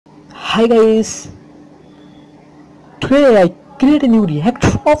Hi guys, today I create a new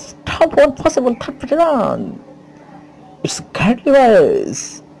reactor of top 1 possible third pattern. It's currently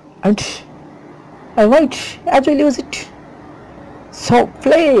wise and I might actually use it. So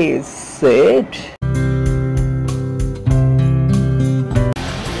please it.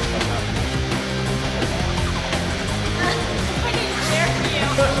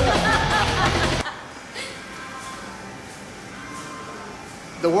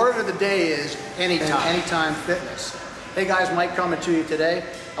 The word of the day is anytime fitness. Hey guys, Mike coming to you today.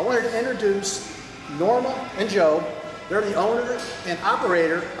 I wanted to introduce Norma and Joe. They're the owner and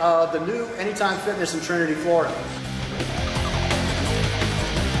operator of the new Anytime Fitness in Trinity, Florida.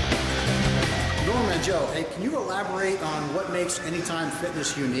 Norma and Joe, hey, can you elaborate on what makes Anytime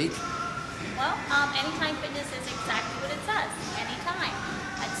Fitness unique? Well, Anytime Fitness is exactly what it says, anytime.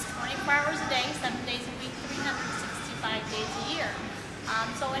 It's 24 hours a day, 7 days a week, 365 days a year.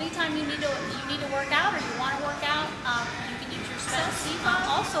 So anytime you need to work out or you want to work out, you can use your specialty.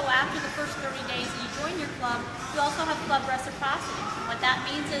 Also, after the first 30 days that you join your club, you also have club reciprocity. And what that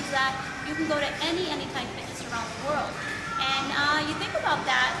means is that you can go to Anytime Fitness around the world. And you think about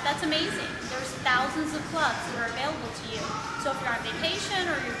that, that's amazing. There's thousands of clubs that are available to you. So if you're on vacation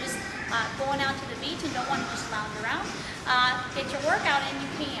or you're just going out to the beach and don't want to just lounge around, get your workout in,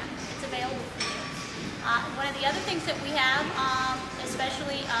 you can. It's available for you. One of the other things that we have,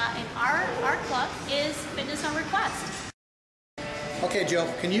 especially in our club, is fitness on request. Okay, Joe,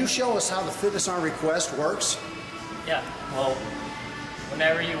 can you show us how the fitness on request works? Yeah, well,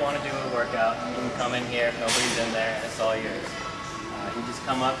 whenever you want to do a workout, you can come in here, nobody's in there, and it's all yours. You just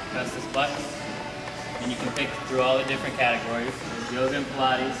come up, press this button, and you can pick through all the different categories. There's yoga and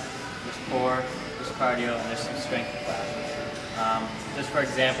Pilates, there's core, there's cardio, and there's some strength classes. Just for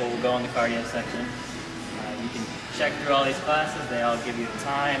example, we'll go in the cardio section. You can check through all these classes. They all give you the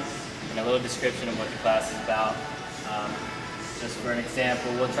time and a little description of what the class is about. Just for an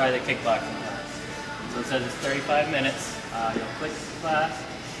example, we'll try the kickboxing class. So it says it's 35 minutes. You'll click the class,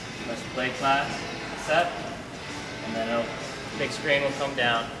 press play class, set, and then a big screen will come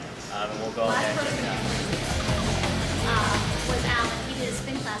down, and we'll go ahead and check it out. Was Alan. He did a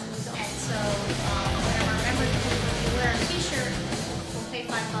spin class with us. And so whenever our members, if you wear a t-shirt, we'll pay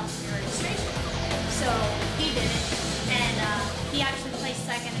 $5 for your registration. So he did it, and he actually placed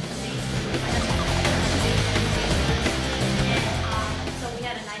second at the stage. And so we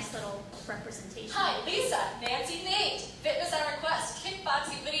had a nice little representation. Hi, Lisa, Nancy, Nate. Fitness on request,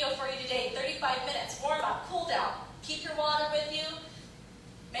 kickboxing video for you today. 35 minutes, warm up, cool down. Keep your water with you.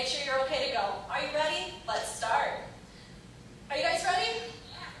 Make sure you're okay to go. Are you ready? Let's start. Are you guys ready?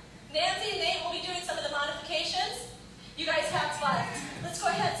 Yeah. Nancy and Nate will be doing some of the modifications. You guys have slides. Let's go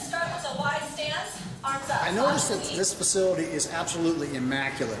ahead and start with a wide stance. Arms up. I noticed that this facility is absolutely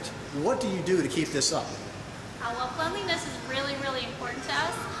immaculate. What do you do to keep this up? Well, cleanliness is really, really important to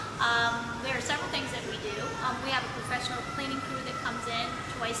us. There are several things that we do. We have a professional cleaning crew that comes in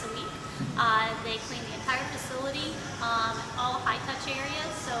twice a week. They clean the entire facility, all high-touch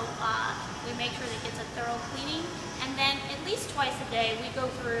areas, so we make sure that it gets a thorough cleaning. And then at least twice a day we go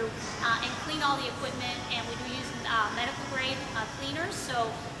through and clean all the equipment, and we do use medical grade cleaners, so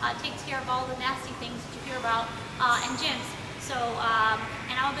it takes care of all the nasty things that you hear about in gyms. So,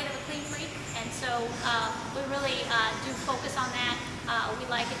 and I'm a bit of a clean freak, and so we really do focus on that. We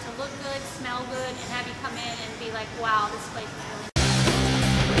like it to look good, smell good, and have you come in and be like, wow, this place is really nice.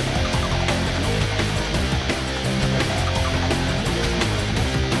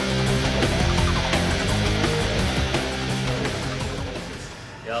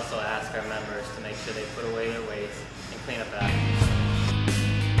 We also ask our members to make sure they put away their weights and clean up after.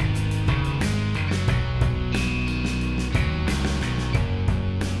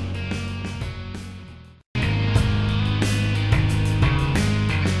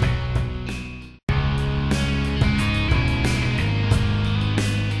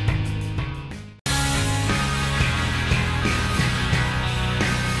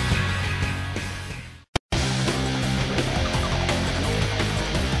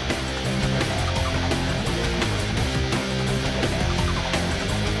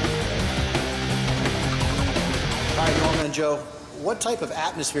 Hi, Norma and Joe. What type of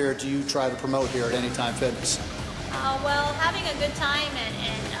atmosphere do you try to promote here at Anytime Fitness? Well, having a good time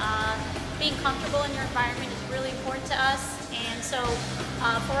and being comfortable in your environment is really important to us. And so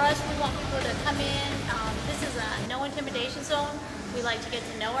for us, we want people to come in. This is a no intimidation zone. We like to get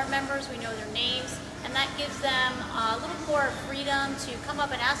to know our members. We know their names. And that gives them a little more freedom to come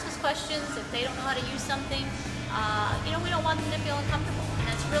up and ask us questions if they don't know how to use something. We don't want them to feel uncomfortable, and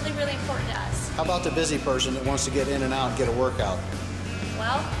that's really, really important to us. How about the busy person that wants to get in and out and get a workout?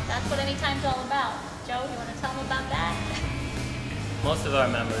 Well, that's what Anytime's all about. Joe, you want to tell them about that? Most of our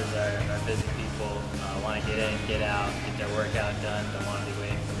members are busy people, want to get in, get out, get their workout done, don't want to be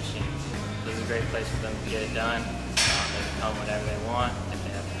waiting for machines. This is a great place for them to get it done. They can come whenever they want. If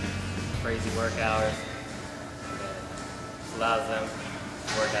they have crazy work hours, it allows them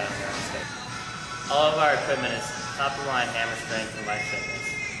to work out on their own schedule. All of our equipment is top-of-the-line hammer strength and life fitness.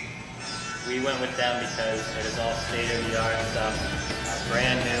 We went with them because it is all state-of-the-art stuff,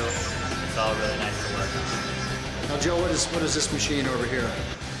 brand new. It's all really nice to work on. Now, Joe, what is this machine over here?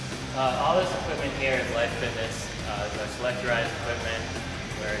 All this equipment here is life fitness. Is our selectorized equipment,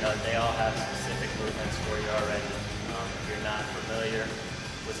 where they all have specific movements for you already. If you're not familiar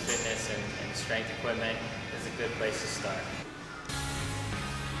with fitness and strength equipment, it's a good place to start.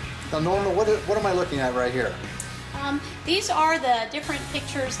 Now, Norma, what am I looking at right here? These are the different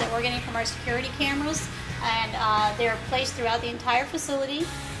pictures that we're getting from our security cameras, and they're placed throughout the entire facility.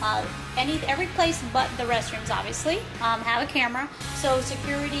 Every place but the restrooms, obviously, have a camera. So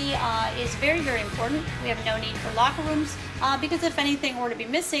security is very, very important. We have no need for locker rooms because if anything were to be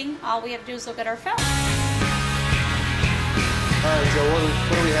missing, all we have to do is look at our phone. All right, Joe, what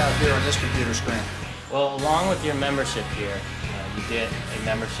do we have here on this computer screen? Well, along with your membership here, you get a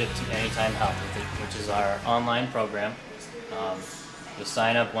membership to Anytime Health, which is our online program. You'll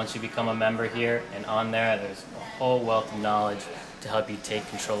sign up once you become a member here, and on there there's a whole wealth of knowledge to help you take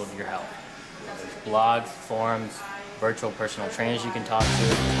control of your health. There's blogs, forums, virtual personal trainers you can talk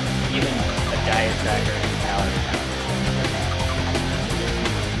to, even a diet tracker and calorie counter.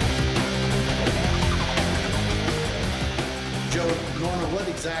 Joe, Norma, what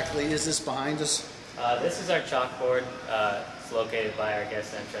exactly is this behind us? This is our chalkboard. It's located by our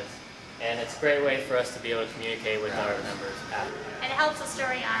guest entrance. And it's a great way for us to be able to communicate with our members after. And it helps us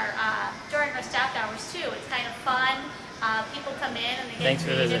during our staff hours too. It's kind of fun. People come in and they get Thanks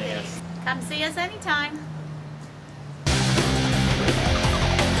for visiting us. Come see us anytime.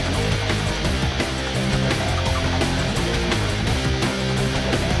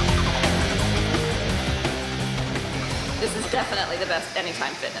 This is definitely the best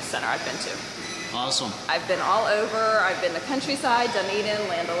Anytime fitness center I've been to. Awesome. I've been all over. I've been to Countryside, Dunedin,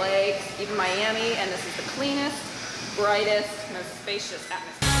 Land O'Lakes, even Miami, and this is the cleanest, brightest, most spacious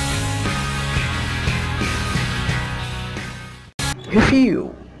atmosphere. If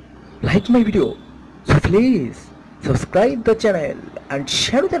you like my video, so please subscribe the channel and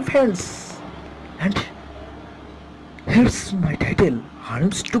share with your friends. And here's my title,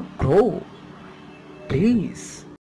 Arms to Grow. Please